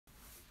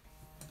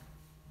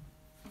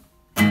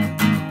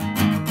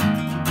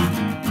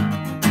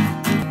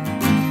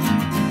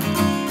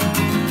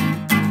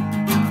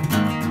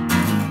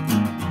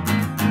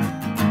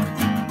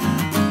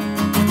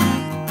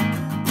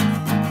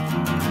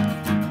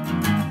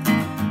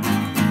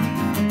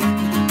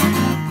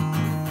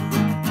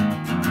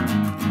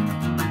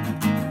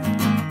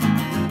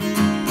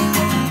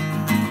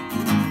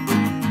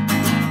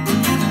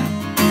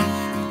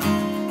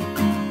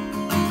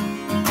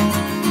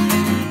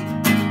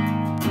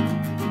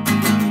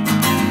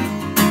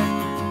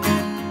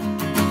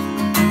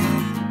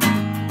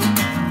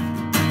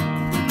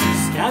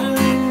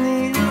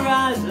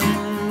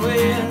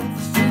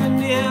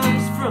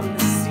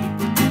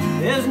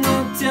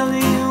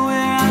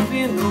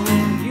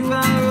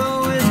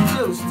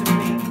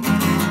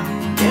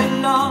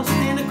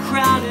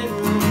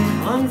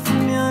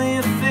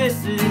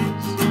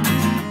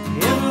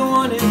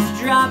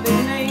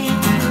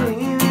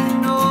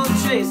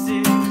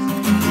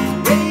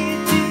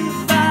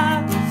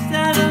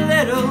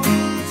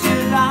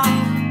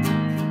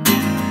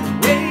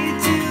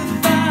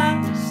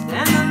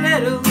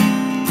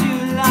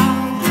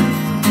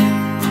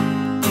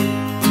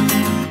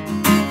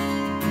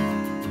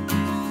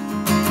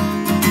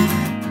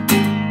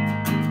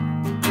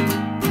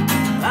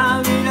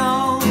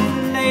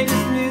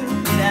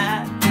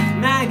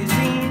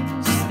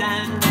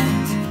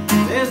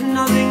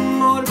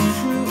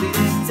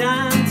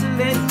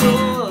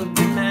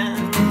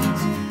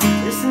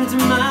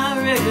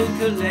record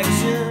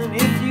collection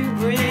if you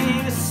bring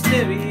a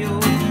stereo.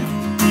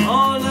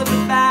 All of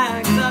the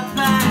bags are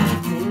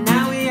packed and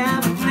now we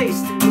have a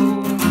place to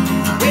go.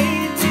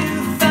 Way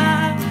too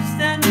fast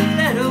and a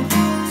little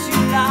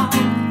too loud.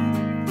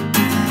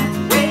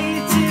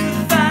 Way too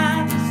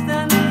fast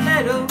and a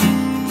little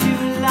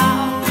too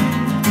loud.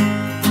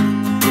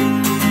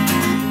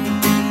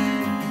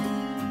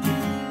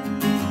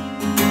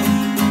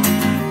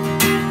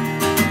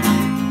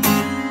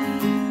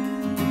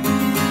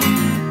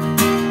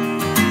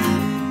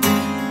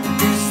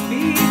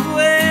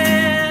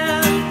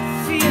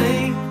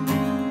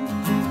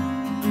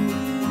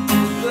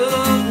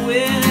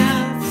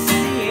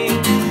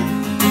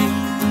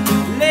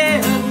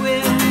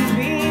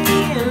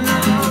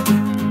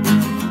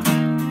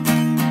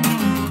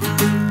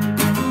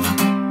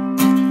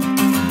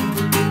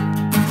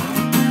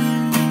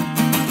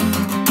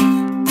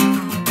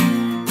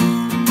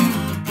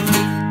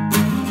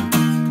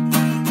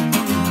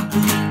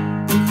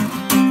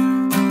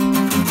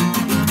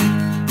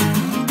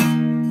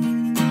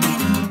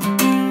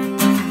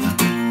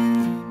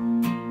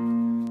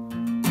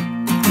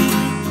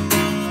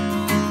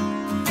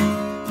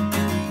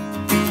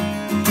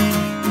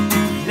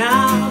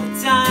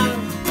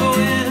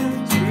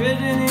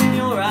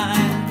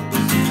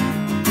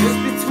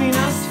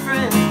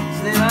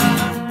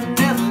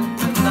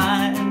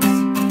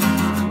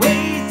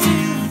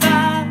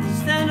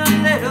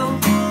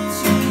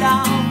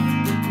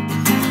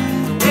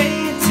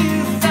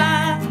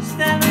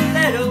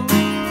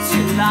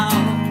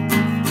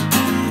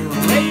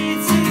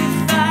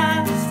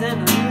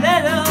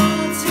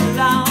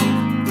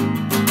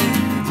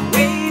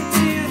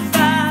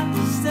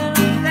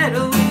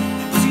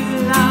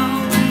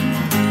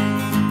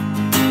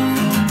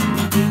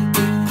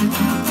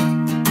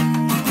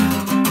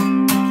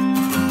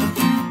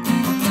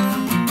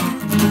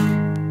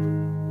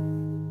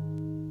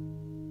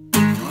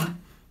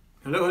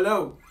 Hello,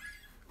 hello.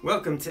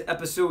 Welcome to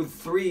episode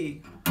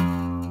 3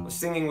 of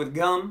Singing with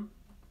Gum.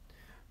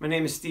 My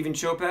name is Stephen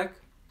Chopek.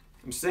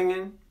 I'm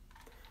singing,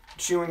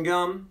 chewing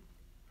gum.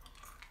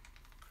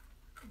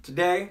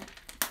 Today,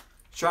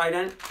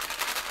 Trident,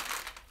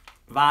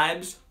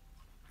 Vibes,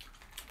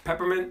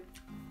 Peppermint,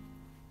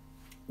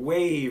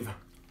 Wave.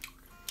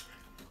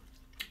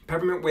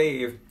 Peppermint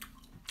Wave.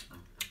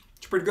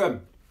 It's pretty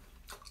good.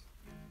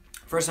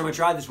 First time I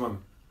tried this one.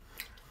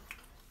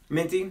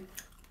 Minty,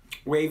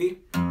 wavy.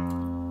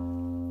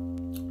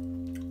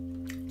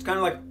 It's kind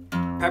of like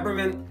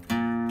peppermint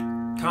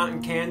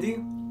cotton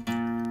candy.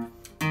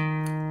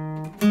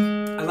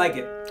 I like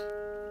it.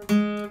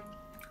 I'm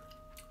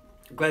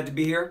glad to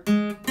be here.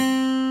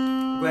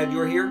 I'm glad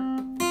you're here.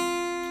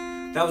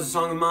 That was a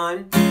song of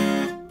mine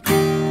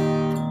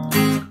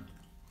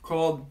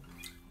called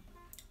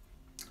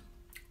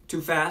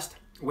Too Fast,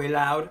 Way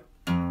Loud.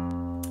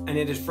 And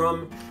it is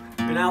from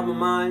an album of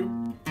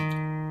mine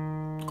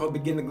called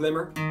Begin the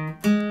Glimmer.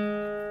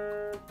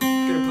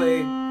 Gonna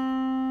play a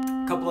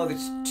couple other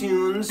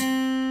tunes from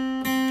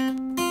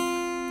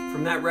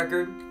that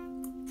record,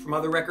 from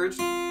other records.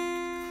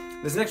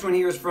 This next one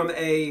here is from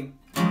a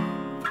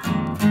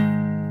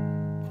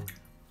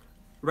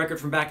record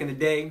from back in the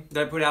day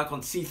that I put out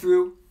called See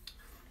Through,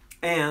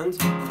 and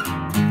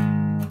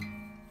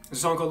a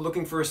song called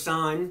Looking for a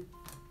Sign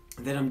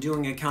that I'm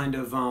doing a kind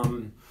of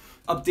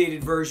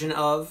updated version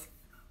of.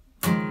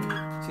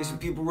 See some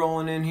people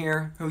rolling in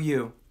here. Who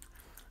you?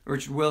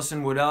 Richard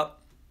Wilson, what up?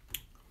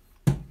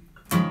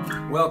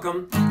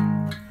 Welcome.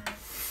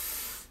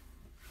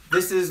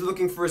 This is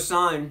Looking for a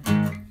Sign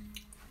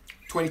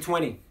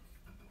 2020.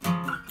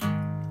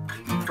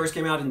 First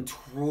came out in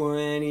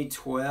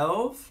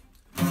 2012.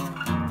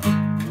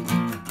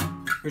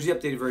 Here's the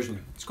updated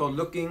version. It's called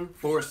Looking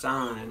for a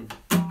Sign.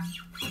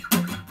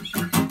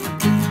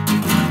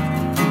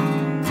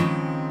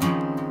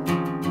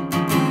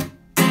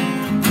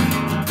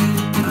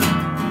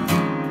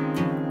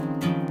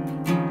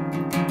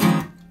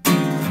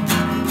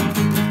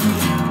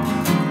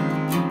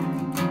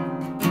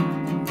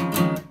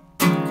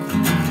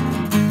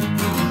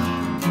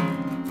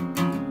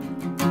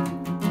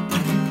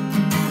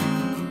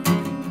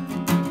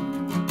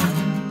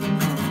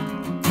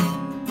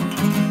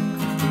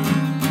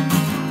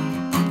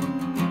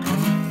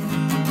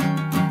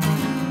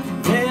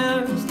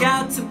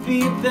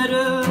 Be a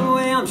better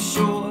way, I'm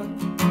sure.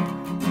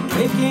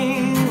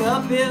 Waking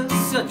up is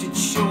such a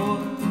chore.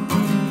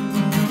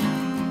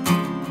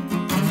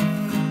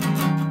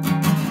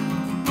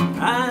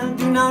 I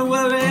do not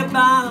worry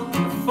about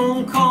the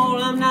phone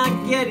call I'm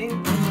not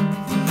getting.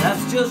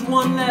 That's just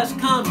one less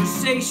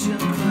conversation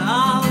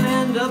I'll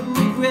end up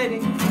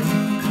regretting.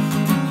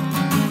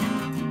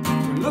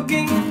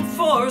 Looking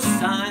for a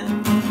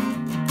sign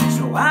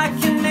so I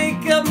can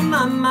make up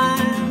my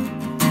mind.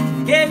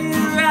 Get it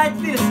right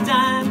this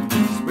time.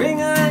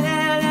 Spring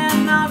ahead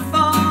and not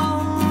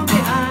fall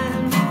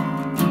behind.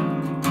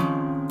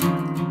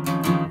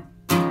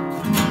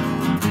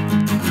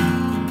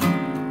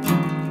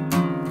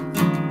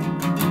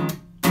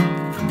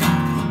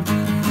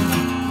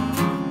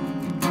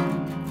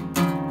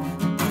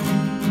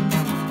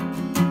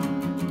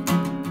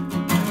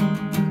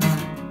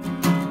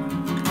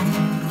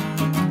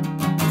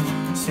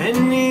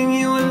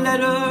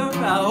 letter,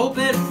 I hope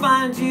it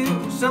finds you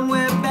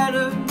somewhere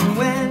better than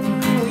when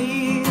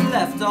we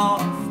left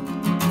off.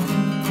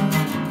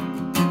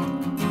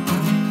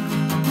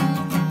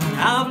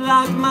 I've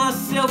locked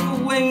myself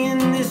away in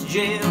this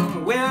jail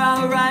where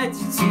I write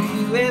to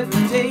you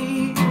every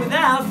day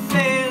without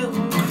fail.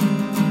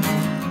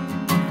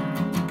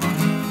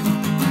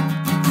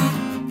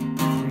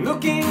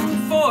 Looking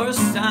for a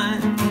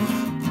sign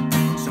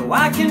so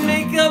I can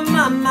make up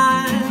my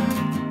mind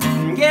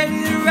and get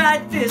it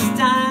right this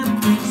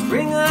time.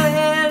 Spring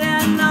ahead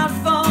and not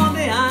fall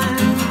behind.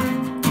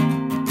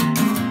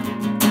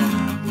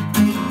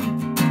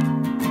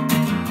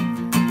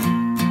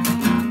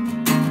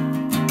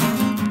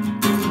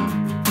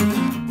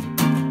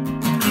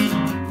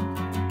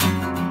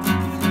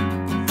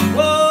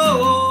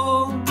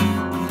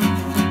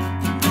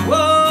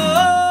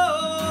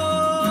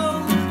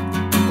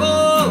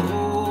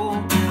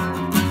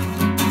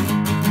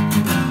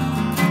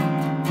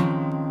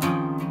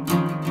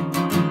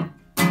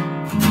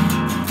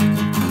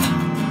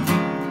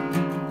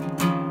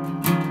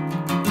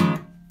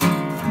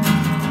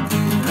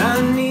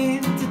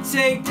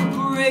 Take a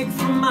break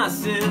from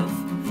myself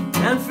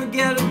and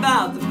forget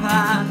about the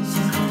past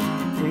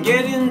and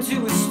get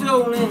into a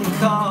stolen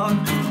car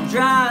and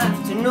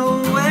drive to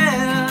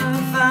nowhere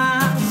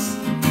fast.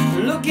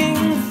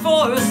 Looking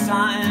for a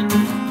sign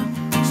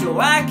so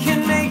I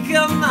can make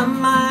up my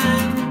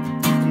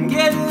mind and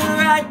get it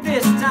right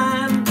this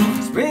time.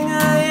 Spring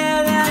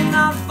ahead and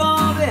not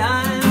fall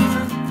behind.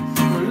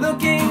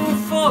 Looking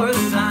for a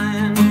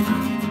sign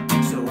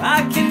so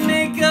I can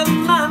make up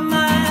my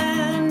mind.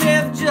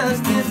 If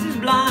justice is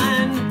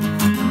blind,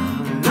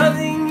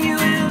 loving you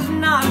is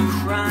not a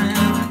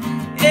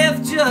crime.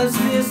 If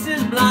justice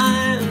is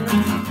blind,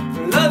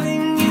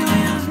 loving you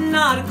is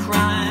not a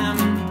crime.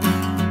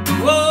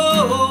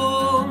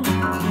 Whoa,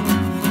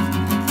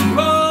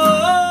 whoa,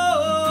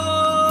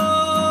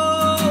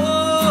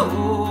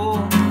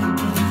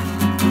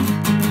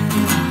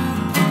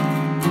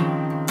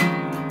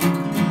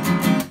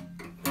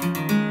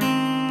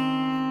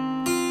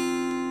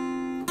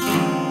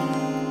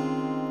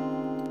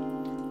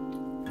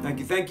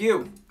 Thank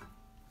you.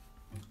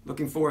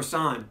 Looking for a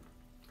sign.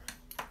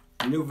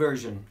 A new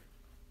version.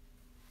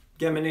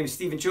 Again, my name is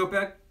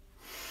Chopek.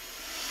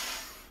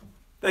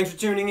 Thanks for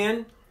tuning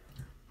in.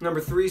 Number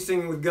 3,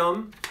 Singing with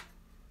Gum.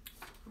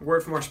 A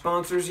word from our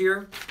sponsors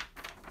here.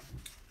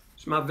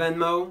 It's my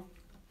Venmo.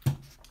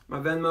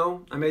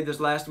 I made this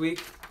last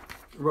week.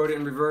 Wrote it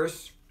in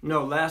reverse.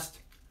 No, last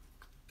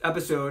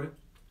episode.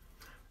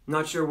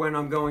 Not sure when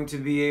I'm going to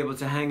be able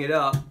to hang it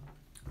up,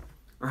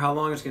 or how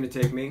long it's going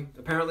to take me.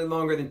 Apparently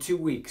longer than 2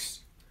 weeks.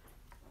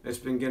 It's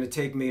been going to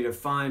take me to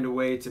find a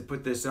way to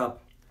put this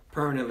up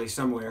permanently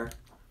somewhere.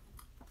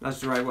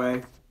 That's the right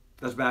way.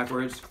 That's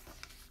backwards.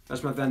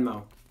 That's my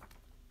Venmo.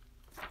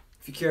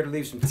 If you care to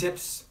leave some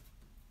tips,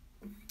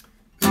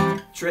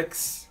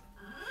 tricks,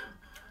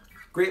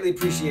 greatly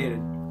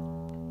appreciated.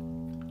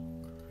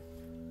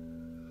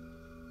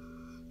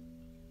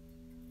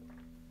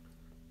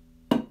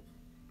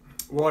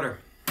 Water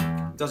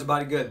does the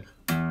body good.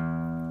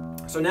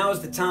 So now is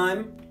the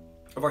time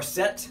of our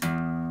set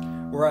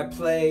where I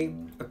play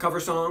a cover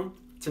song.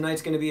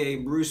 Tonight's going to be a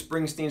Bruce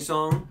Springsteen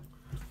song.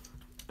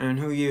 And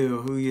who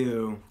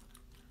you?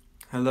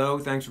 Hello,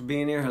 thanks for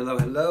being here.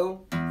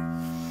 Hello.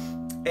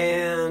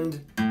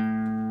 And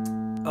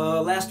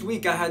last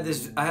week I had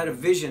a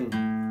vision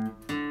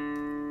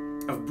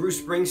of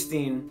Bruce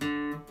Springsteen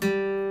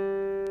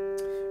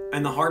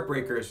and the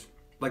Heartbreakers,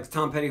 like the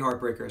Tom Petty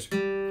Heartbreakers.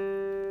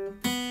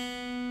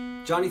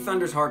 Johnny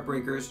Thunder's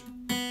Heartbreakers.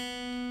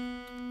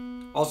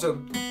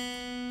 Also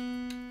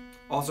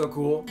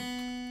cool.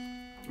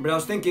 But I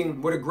was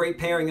thinking what a great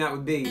pairing that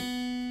would be.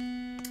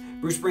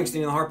 Bruce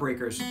Springsteen and the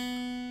Heartbreakers.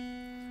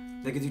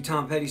 They could do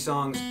Tom Petty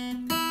songs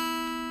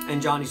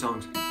and Johnny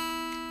songs.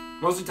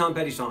 Mostly Tom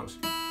Petty songs.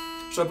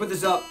 So I put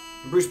this up.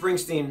 Bruce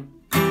Springsteen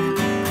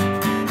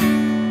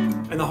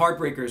and the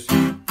Heartbreakers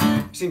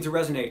seem to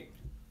resonate.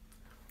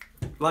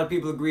 A lot of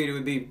people agreed it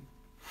would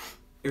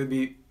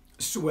be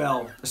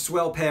swell, a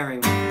swell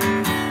pairing.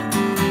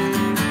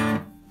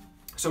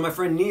 So my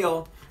friend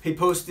Neil, he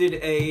posted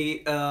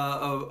a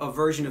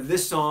version of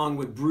this song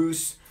with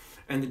Bruce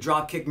and the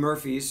Dropkick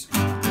Murphys,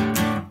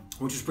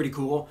 which was pretty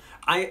cool.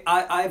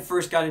 I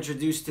first got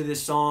introduced to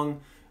this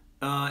song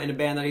in a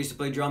band that I used to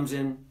play drums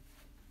in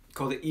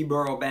called the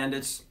Eboro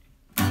Bandits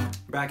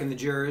back in the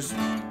Jurors.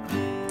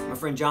 My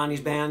friend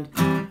Johnny's band.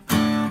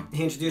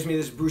 He introduced me to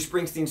this Bruce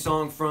Springsteen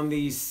song from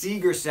the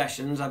Seeger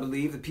Sessions, I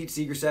believe, the Pete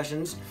Seeger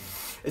Sessions.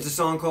 It's a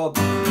song called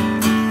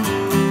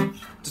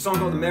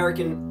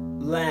American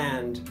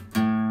Land,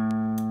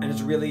 and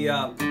it's a really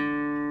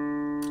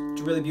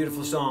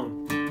beautiful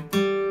song.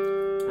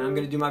 And I'm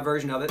gonna do my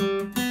version of it.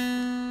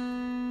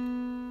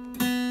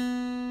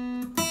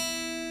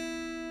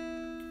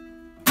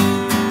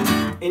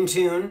 In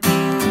tune.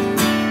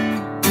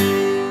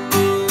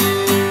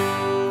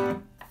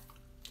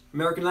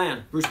 American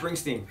Land, Bruce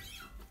Springsteen.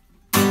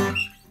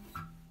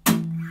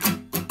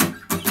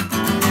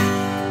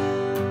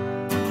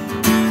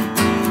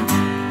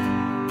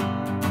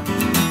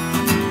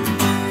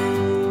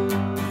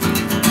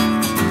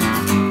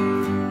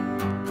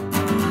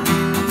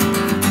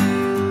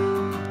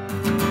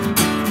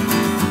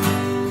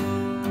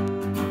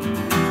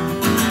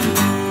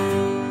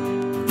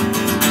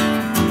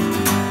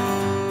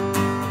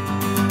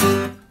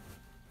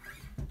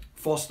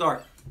 false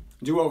start.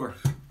 Do over.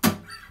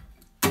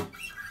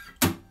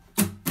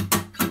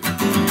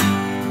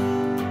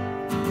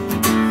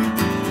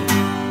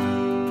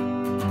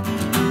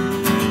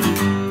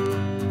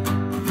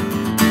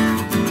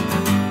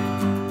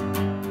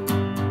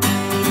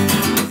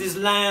 This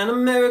land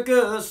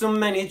America, so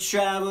many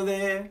travel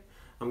there.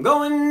 I'm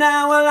going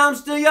now while I'm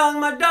still young,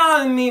 my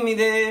darling, meet me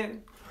there.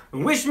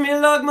 And wish me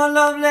luck, my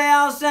lovely,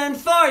 I'll send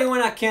for you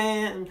when I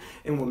can.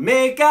 And we'll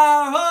make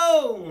our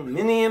home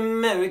in the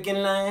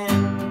American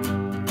land.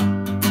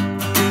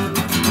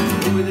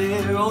 Over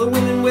there, all the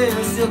women wear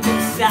silk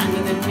and satin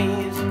to their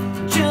knees.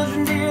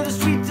 Children dear, the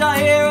streets I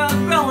hear are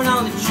growing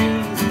on the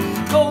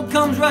trees. Gold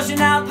comes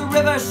rushing out the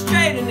river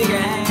straight into your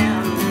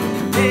hand.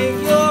 Make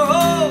your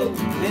home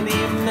in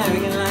the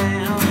American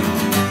land.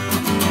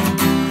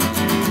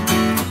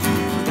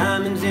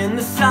 Diamonds in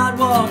the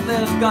sidewalk,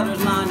 there's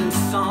gutters lined in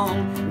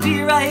song.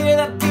 Dear, I hear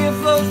that beer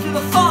flows through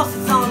the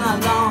faucets all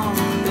night long.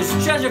 There's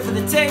treasure for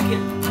the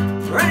taking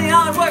for any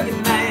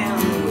hard-working man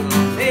who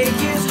will make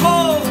his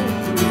home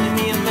in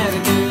the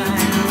American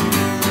land.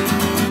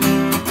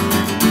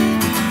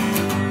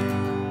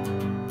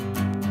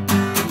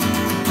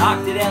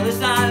 Docked at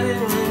Ellis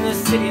Island in the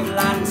city of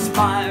light and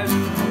spires,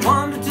 I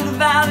wandered to the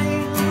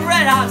valley,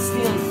 red hot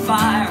steel and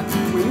fire.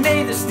 We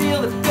made the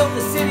steel that built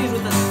the cities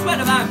with the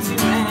sweat of our two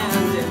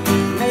hands, and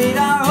we made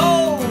our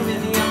home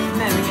in the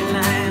American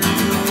land.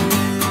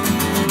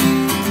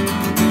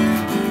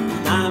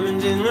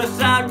 Diamonds in the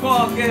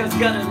sidewalk, there's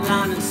gutters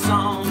lined in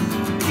song.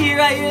 Here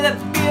I hear that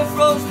beer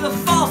flows to the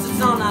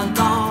faucets all night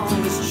long.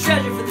 There's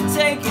treasure for the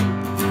taking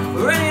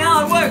for any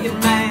hard-working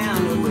man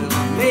who will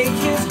make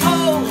his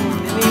home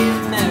in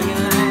the American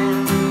land.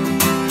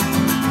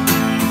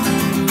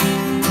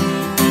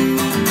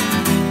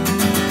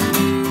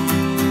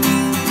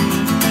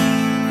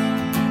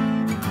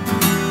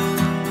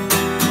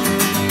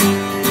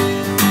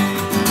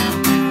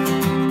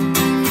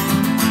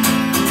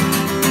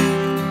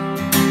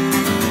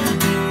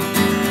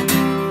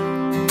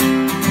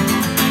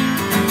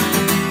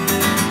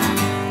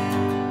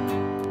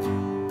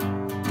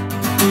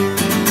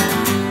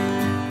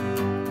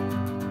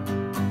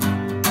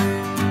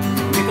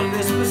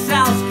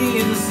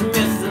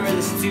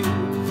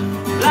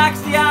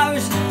 Blacks, the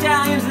Irish, the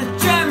Italians, the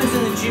Germans,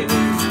 and the Jews.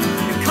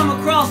 They come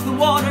across the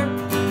water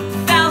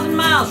 1,000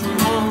 miles from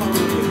home,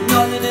 with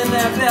nothing in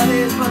their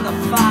bellies but the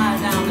fire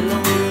down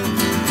below.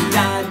 They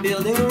died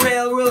building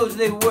railroads,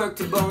 they worked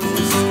to bones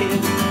and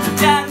skin. They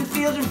died in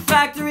fields and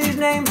factories,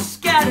 names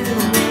scattered in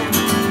the wind.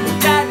 They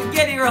died to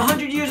get here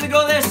 100 years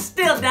ago, they're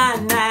still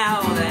dying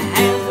now. The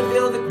hands that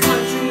build the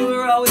country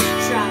we're always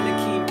trying to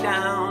keep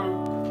down.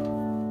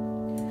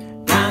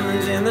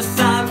 Diamonds in the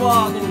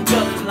sidewalk and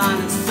gutters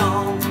lined in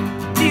song.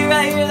 Here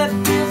I hear that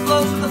beer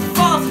flows with the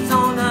faucets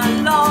all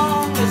night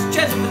long. There's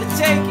treasure for the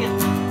taking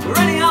for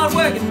any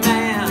hard-working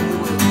man who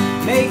will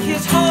make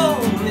his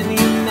home in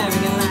the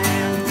American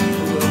land.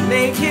 Who will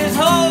make his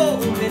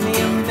home in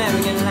the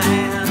American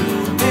land. Who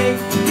will make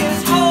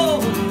his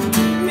home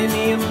in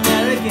the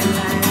American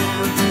land.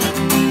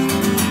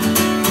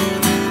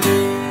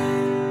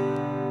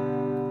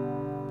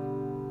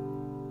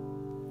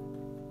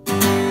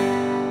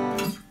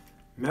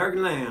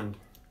 American land.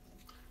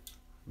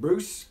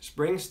 Bruce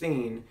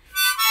Springsteen.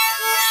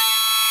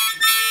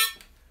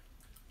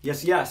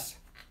 Yes, yes.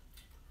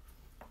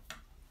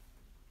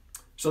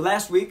 So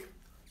last week,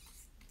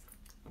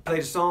 I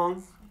played a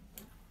song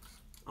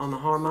on the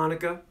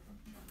harmonica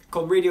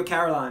called Radio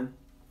Caroline.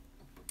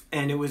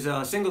 And it was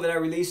a single that I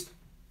released,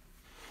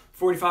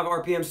 45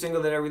 RPM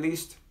single that I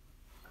released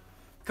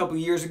a couple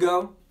years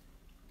ago.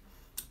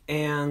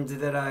 And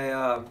that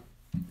I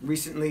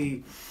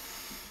recently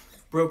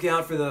broke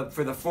out for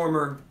the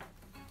former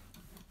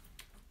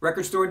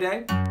Record Store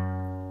Day,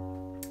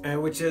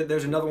 and which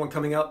there's another one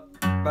coming up,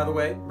 by the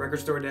way,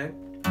 Record Store Day.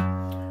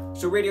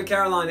 So Radio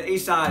Caroline, the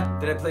A-side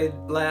that I played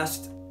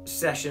last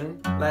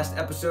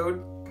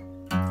episode,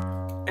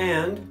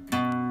 and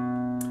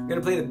I'm gonna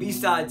play the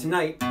B-side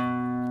tonight,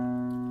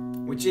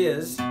 which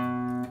is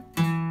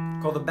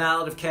called The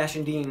Ballad of Cash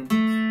and Dean,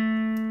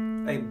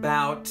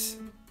 about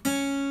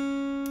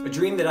a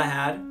dream that I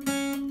had.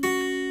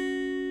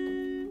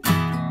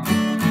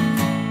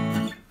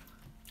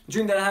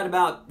 Dream that I had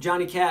about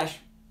Johnny Cash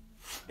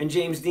and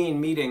James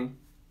Dean meeting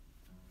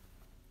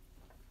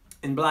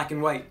in black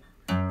and white.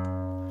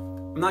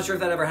 I'm not sure if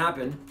that ever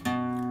happened,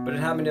 but it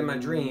happened in my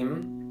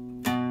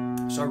dream.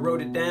 So I wrote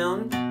it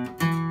down,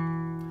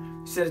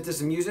 set it to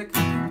some music,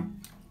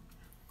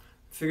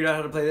 figured out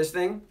how to play this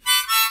thing,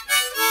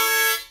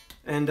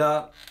 and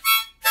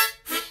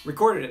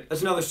recorded it.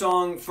 That's another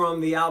song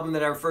from the album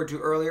that I referred to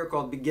earlier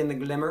called Begin the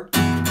Glimmer.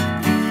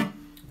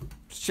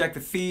 Let's check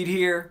the feed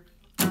here.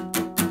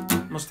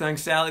 Mustang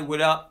Sally, what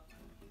up?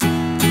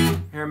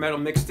 Hair Metal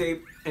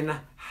Mixtape in the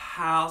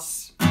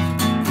house.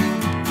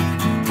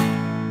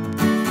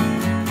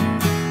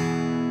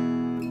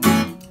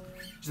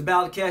 It's the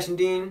Ballad of Cash and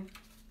Dean.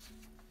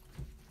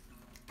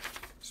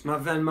 It's my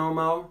Venmo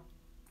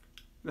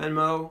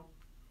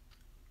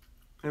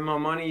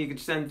money. You could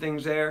send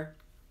things there.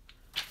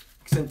 You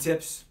can send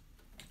tips.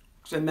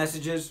 send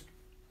messages.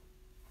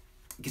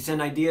 You can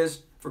send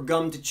ideas for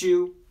gum to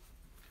chew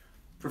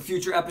for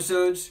future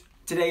episodes.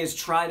 Today is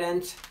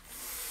Trident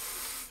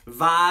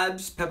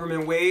Vibes,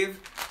 Peppermint Wave.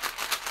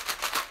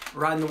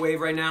 Riding the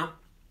wave right now.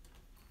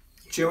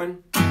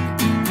 Chewing.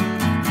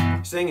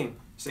 Singing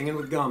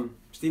with gum.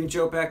 Stephen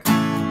Chopek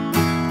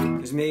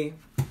is me.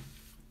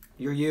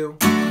 You're you.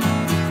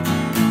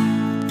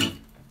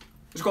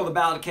 It's called the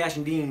Ballad of Cash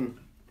and Dean.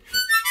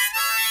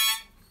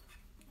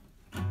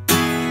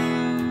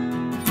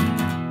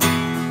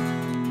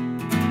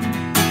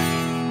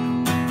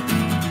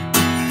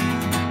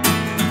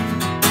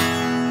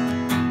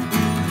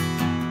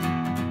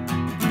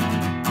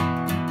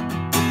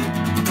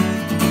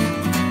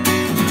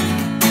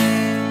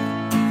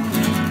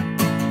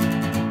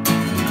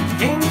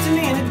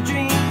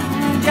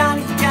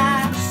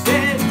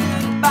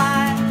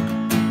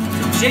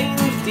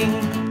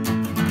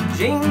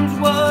 James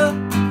was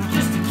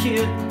just a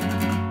kid,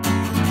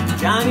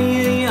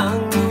 Johnny a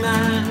young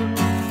man,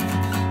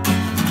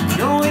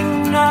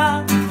 knowing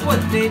not what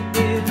they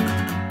did,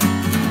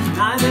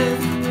 neither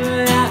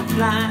had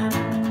planned.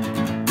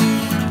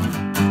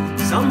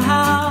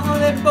 Somehow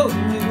they both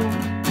knew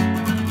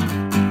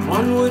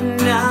one would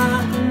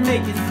not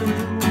make it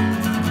through.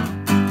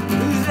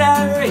 Lose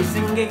that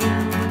racing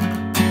game,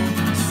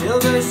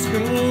 silver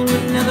screen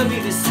would never be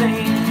the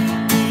same.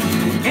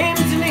 It came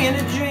to me in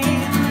a dream.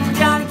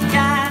 Johnny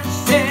Cash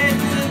said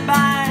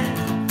goodbye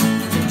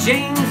to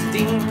James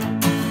Dean,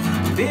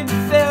 bid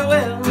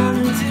farewell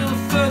until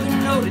further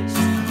notice.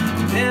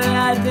 There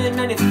had been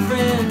many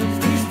friends,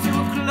 these two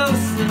were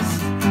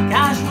closest.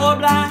 Cash wore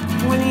black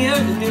when he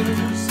heard the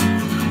news.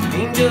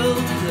 Angels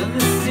of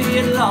the city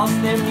had lost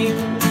their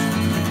muse.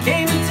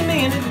 Came to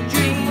me in a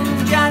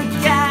dream. Johnny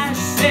Cash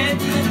said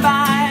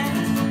goodbye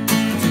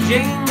to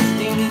James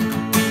Dean,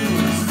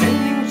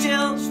 sending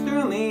chills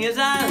through me as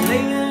I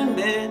lay in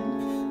bed.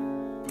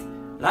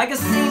 Like a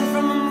scene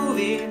from a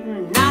movie,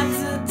 not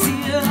a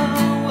tear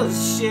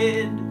was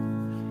shed.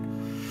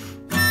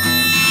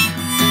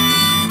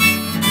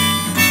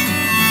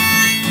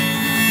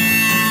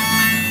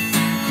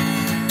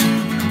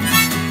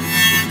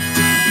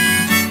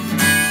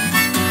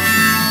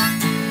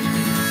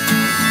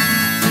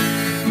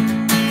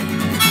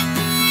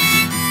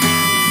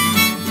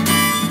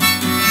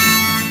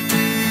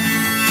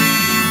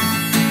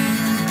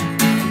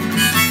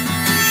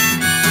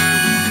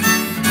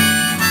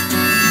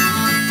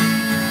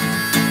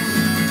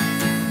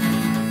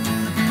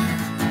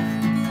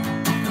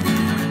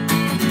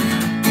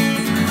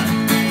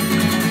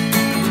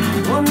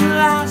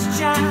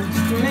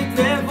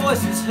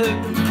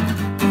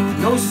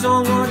 No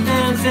song or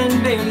dance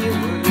and barely a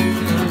word.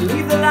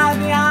 Leave the life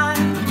behind,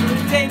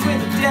 take with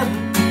the devil,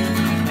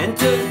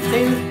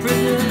 entertain the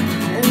prisoner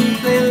and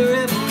play the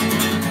rebel.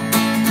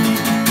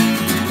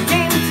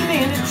 Came to me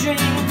in a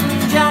dream.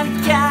 Johnny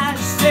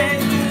Cash said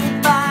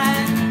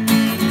goodbye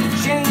to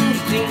James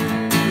Dean.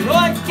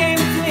 Lord came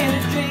to me in a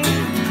dream.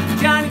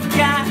 Johnny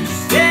Cash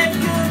said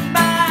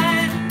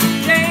goodbye to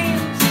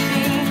James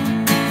Dean.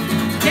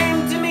 Came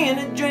to me in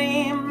a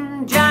dream.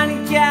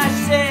 Johnny Cash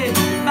said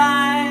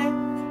goodbye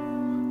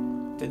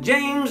to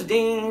James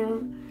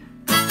Dean.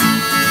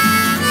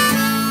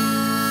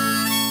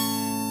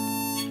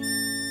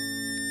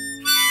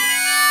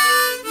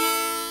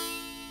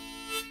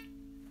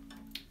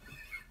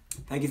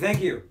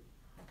 Thank you.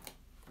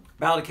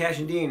 Ballad of Cash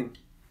and Dean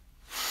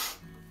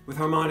with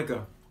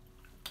harmonica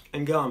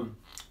and gum.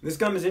 This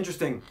gum is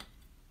interesting.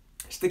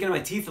 Sticking in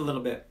my teeth a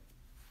little bit.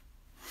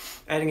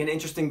 Adding an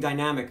interesting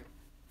dynamic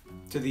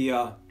to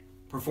the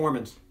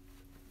performance.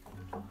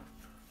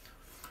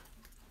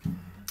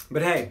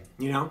 But hey,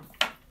 you know,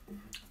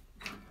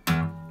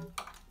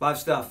 live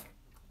stuff.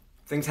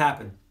 Things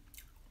happen.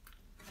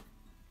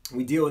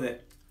 We deal with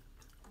it.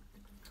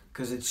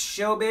 Because it's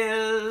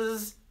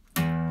showbiz.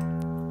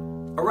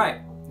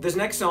 Alright, this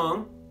next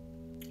song,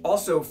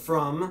 also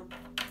from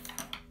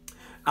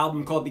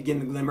album called Begin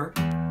the Glimmer.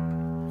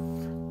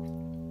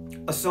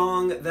 A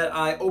song that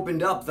I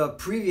opened up the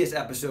previous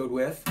episode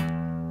with. But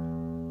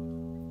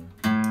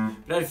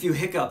I had a few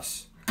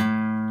hiccups.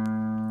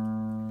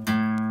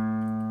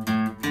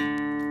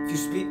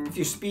 A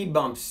few speed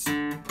bumps. So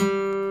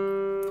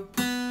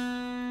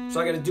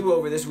I got a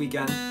do-over this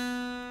weekend.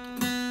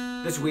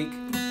 This week.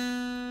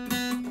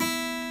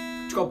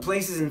 It's called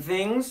Places and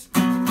Things.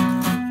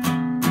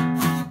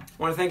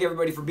 I want to thank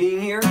everybody for being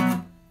here.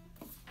 I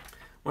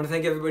want to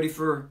thank everybody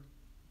for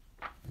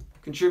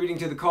contributing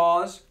to the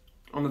cause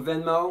on the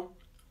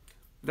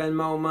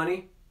Venmo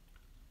money.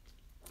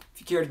 If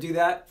you care to do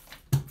that,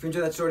 if you're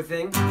into that sort of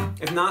thing.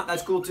 If not,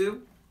 that's cool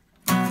too.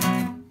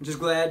 I'm just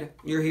glad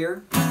you're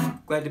here.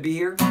 Glad to be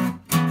here.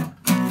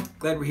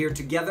 Glad we're here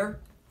together.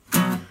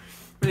 My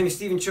name is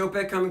Stephen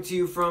Chopek, coming to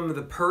you from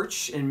the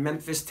Perch in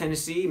Memphis,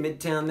 Tennessee,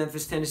 Midtown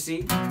Memphis,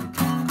 Tennessee.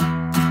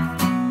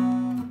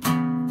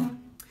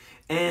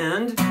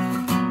 And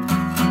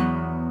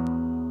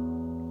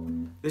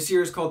this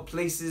year is called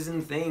Places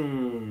and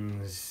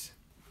Things.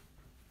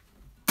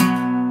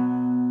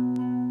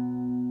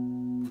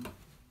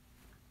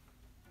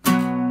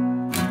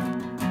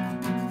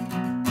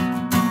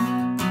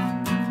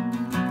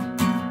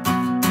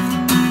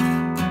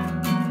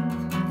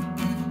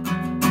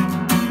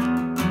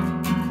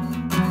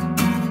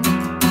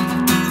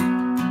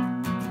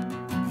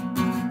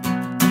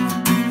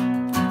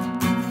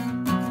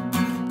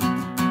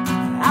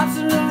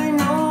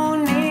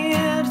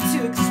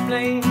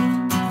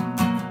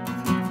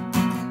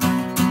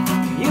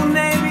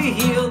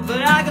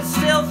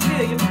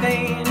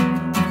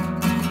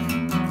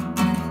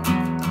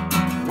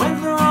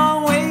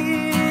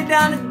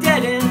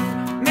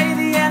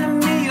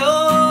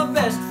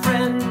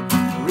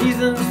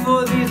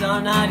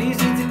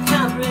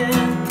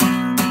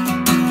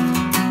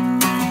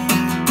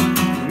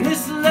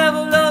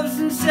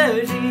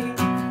 sincerity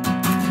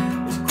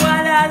is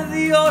quite out of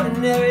the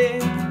ordinary.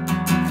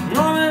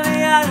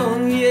 Normally I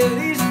don't give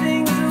these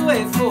things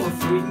away for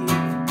free.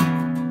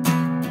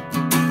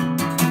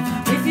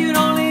 If you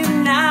don't leave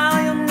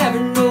now, you'll never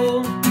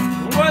know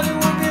what it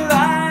would be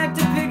like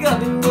to pick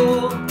up and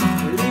go,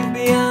 leave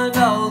behind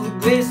all the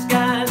gray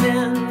skies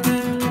and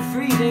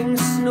freezing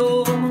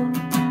snow.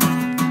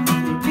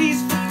 A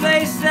peaceful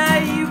place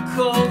that you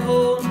call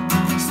home.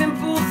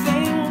 Simple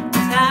things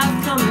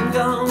have come and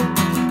gone.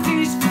 A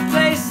peaceful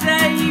place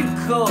that you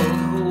call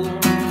home.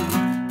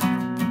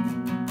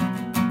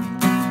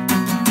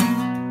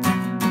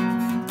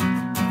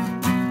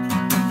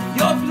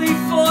 Your plea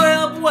for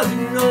help was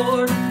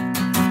ignored.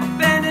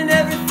 Abandoned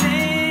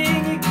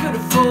everything you could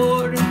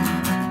afford.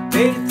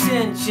 Paid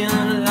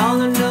attention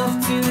long enough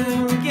to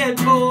get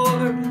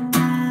bored.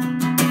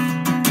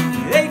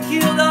 They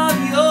killed off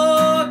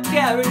your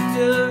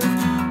character,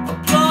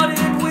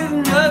 applauded with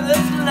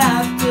nervous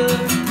laughter,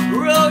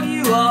 wrote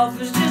you off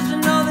as just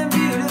another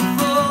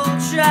beautiful,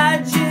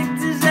 tragic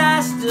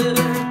disaster.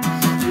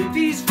 A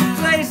peaceful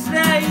place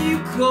that you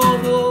call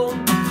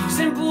home.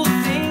 Simple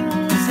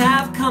things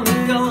have come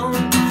and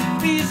gone.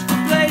 Peaceful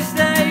place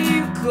that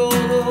you call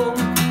home.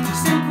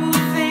 Simple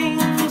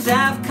things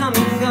have come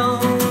and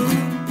gone.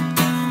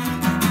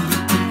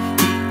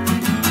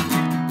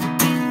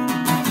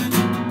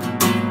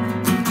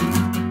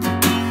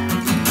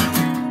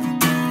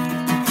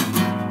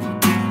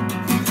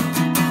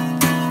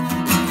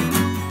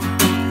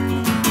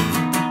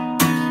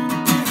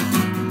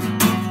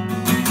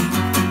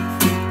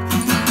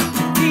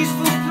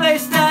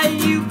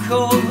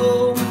 Call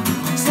home.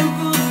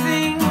 Simple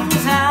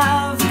things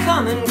have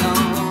come and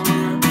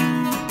gone.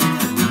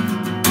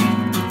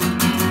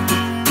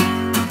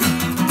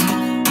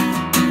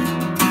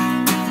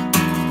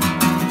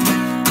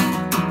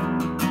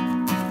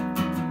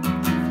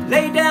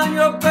 Lay down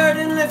your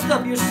burden, lift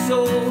up your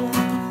soul.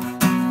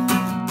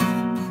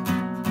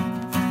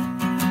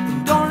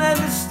 Don't let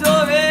the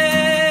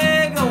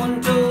story go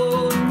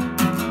untold.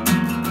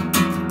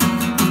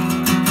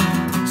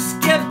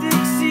 Skeptic,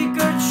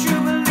 seeker,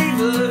 true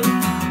believer,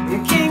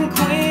 king,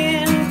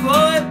 queen,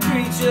 poet,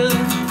 preacher,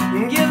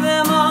 give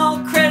them all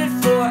credit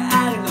for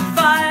adding a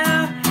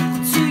fire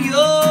to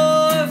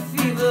your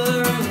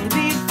fever.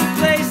 Peaceful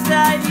place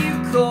that you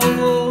call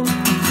home.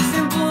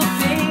 Simple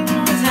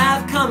things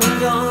have come and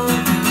gone.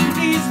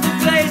 Peaceful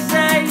place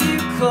that you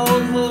call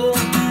home.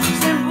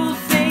 Simple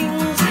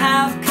things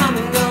have come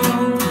and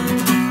gone.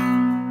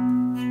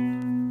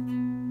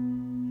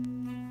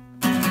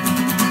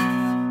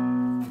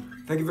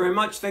 Thank you very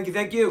much. Thank you,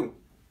 thank you.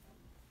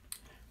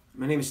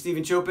 My name is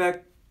Stephen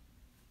Chopek,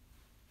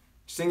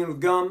 singing with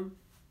gum,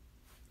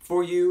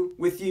 for you,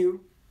 with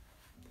you.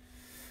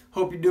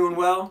 Hope you're doing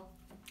well.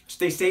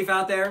 Stay safe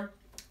out there.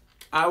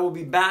 I will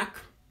be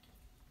back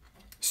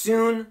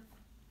soon.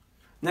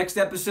 Next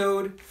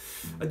episode,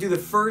 I do the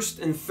first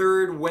and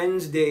third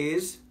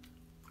Wednesdays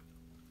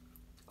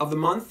of the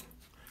month.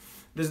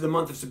 This is the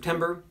month of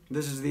September.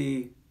 This is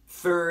the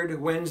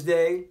third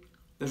Wednesday.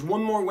 There's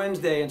one more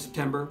Wednesday in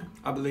September,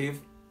 I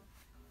believe,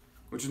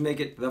 which would make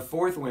it the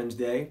fourth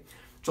Wednesday.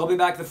 So I'll be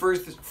back the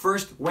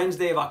first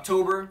Wednesday of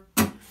October,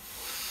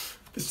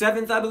 the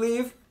 7th, I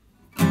believe.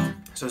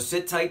 So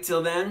sit tight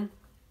till then.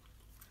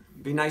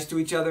 Be nice to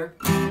each other.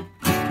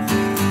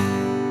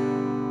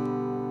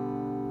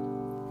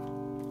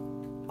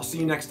 I'll see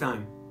you next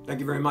time. Thank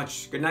you very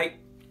much. Good night.